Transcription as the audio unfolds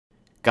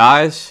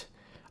Guys,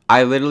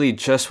 I literally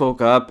just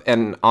woke up,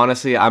 and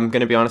honestly, I'm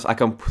gonna be honest, I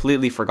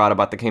completely forgot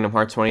about the Kingdom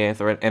Hearts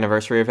 20th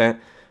anniversary event,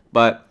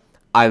 but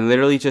I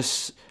literally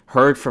just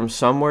heard from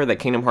somewhere that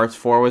Kingdom Hearts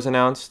 4 was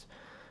announced.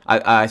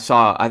 I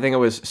saw, I think it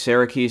was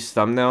Sarah Key's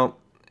thumbnail,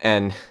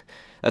 and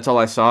that's all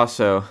I saw,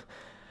 so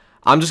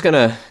I'm just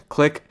gonna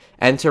click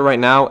enter right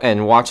now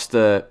and watch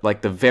the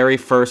very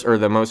first or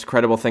the most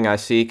credible thing I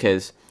see,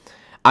 because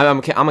I'm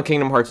a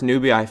Kingdom Hearts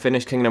newbie. I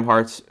finished Kingdom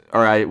Hearts,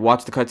 or I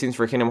watched the cutscenes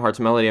for Kingdom Hearts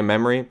Melody of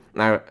Memory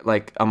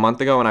like a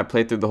month ago, and I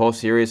played through the whole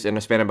series in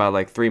a span of about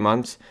like 3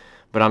 months.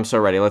 But I'm so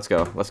ready. Let's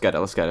go. Let's get it.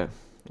 Let's get it.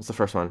 What's the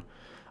first one?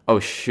 Oh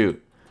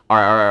shoot! All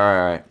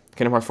right.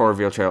 Kingdom Hearts 4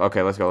 reveal trailer.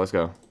 Okay, let's go. Let's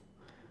go.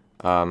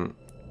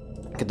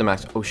 Get the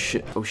max. Oh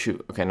shit. Oh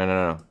shoot. Okay,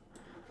 no.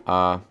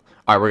 All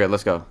right, we're good.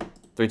 Let's go.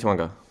 3, 2, 1,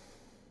 go.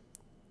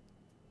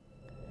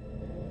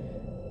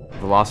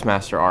 The Lost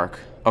Master arc.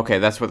 Okay,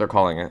 that's what they're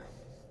calling it.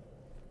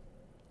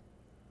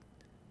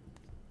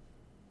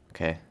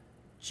 Okay.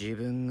 If it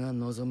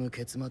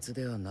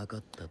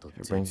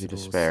brings you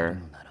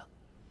despair,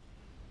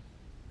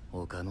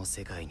 leave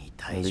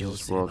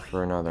this world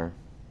for another.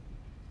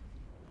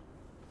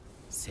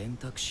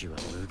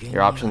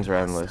 Your options are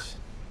endless.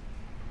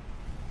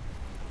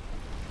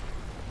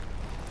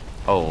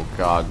 Oh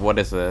god, what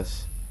is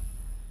this?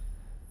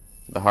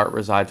 The heart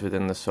resides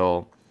within the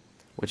soul,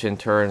 which in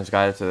turn is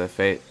guided to the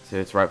fate to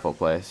its rightful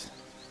place.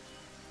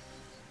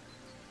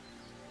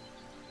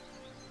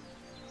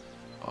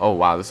 Oh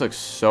wow, this looks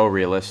so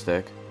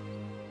realistic.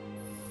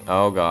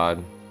 Oh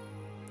god.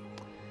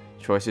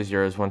 Choice is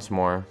yours once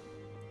more.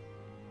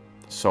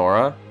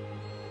 Sora?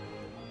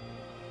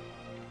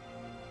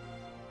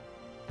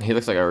 He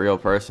looks like a real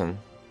person.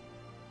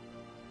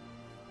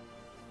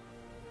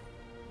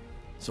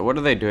 So what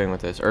are they doing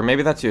with this? Or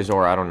maybe that's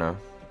Yozora, I don't know.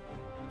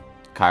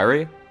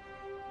 Kairi?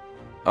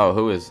 Oh,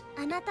 who is...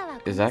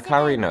 Is that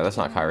Kairi? No, that's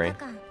not Kairi.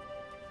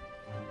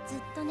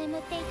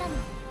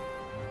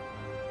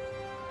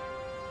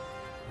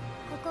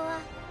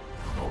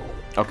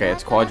 Okay,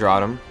 it's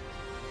Quadratum.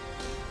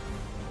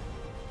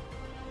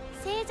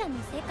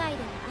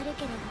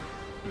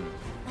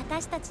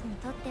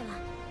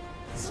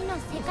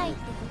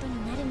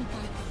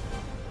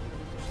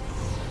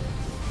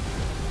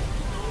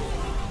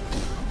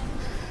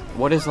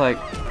 What is like...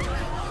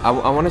 I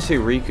want to see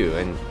Riku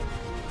and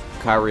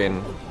Kairi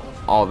and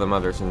all them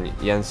others, and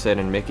Yensid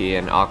and Mickey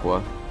and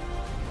Aqua.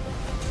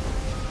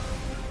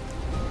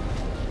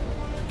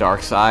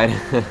 Dark side.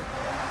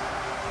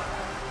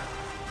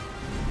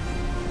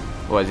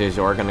 What, is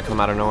Zora gonna come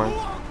out of nowhere?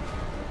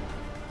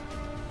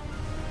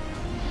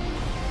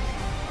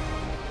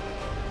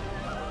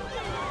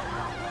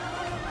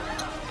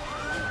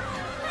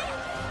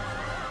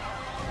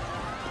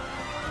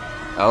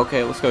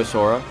 Okay, let's go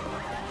Sora.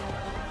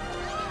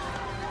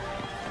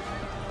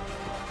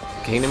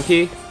 Kingdom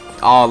Key?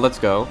 Oh, let's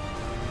go.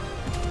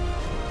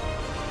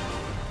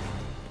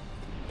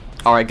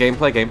 Alright,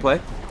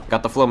 gameplay.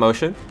 Got the flow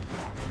motion.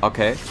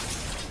 Okay.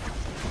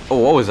 Oh,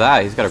 what was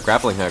that? He's got a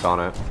grappling hook on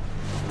it.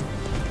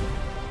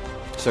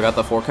 So got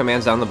the 4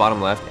 commands down the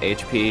bottom left.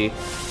 HP.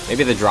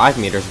 Maybe the drive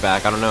meter's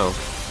back. I don't know.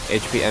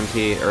 HP,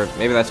 MP, or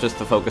maybe that's just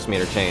the focus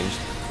meter changed.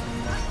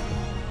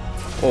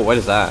 Oh, what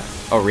is that?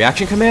 Oh,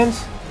 reaction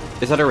commands?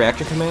 Is that a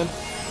reaction command?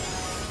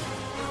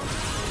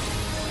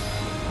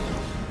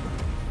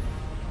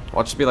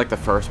 Watch this be like the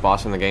first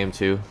boss in the game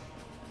too.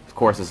 Of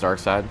course, it's Dark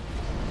Side.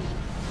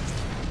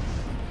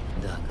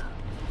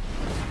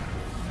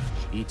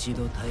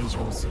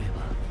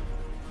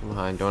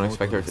 Behind, don't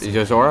expect her. Is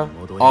Yozora?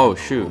 Oh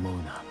shoot.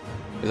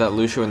 Is that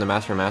Lucio in the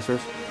Master of Masters?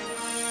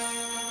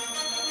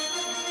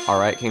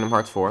 Alright, Kingdom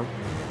Hearts 4.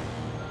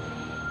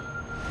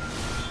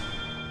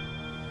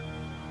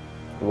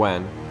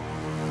 When?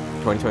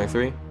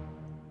 2023?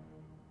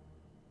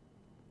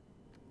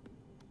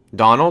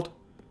 Donald?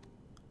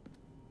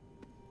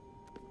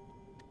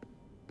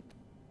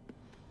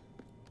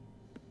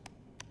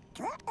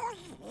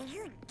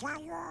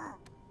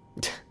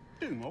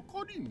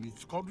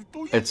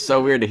 It's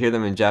so weird to hear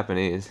them in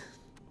Japanese.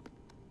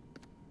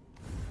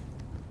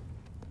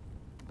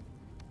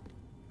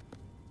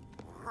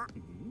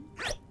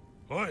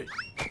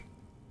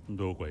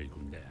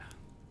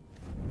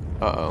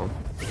 Uh-oh.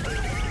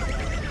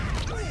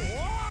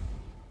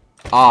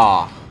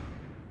 Ah.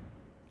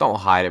 Don't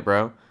hide it,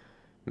 bro.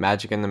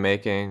 Magic in the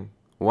making.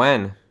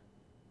 When?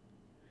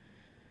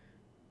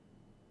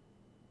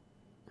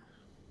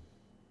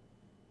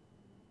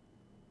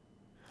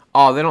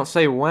 Oh, they don't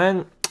say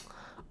when?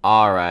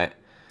 Alright.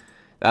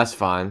 That's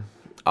fine.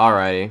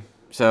 Alrighty.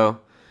 So,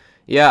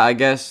 yeah, I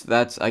guess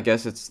that's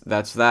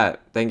that.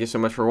 Thank you so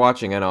much for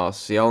watching, and I'll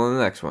see y'all in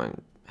the next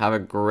one. Have a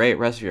great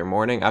rest of your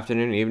morning,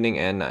 afternoon, evening,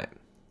 and night.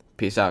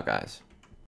 Peace out, guys.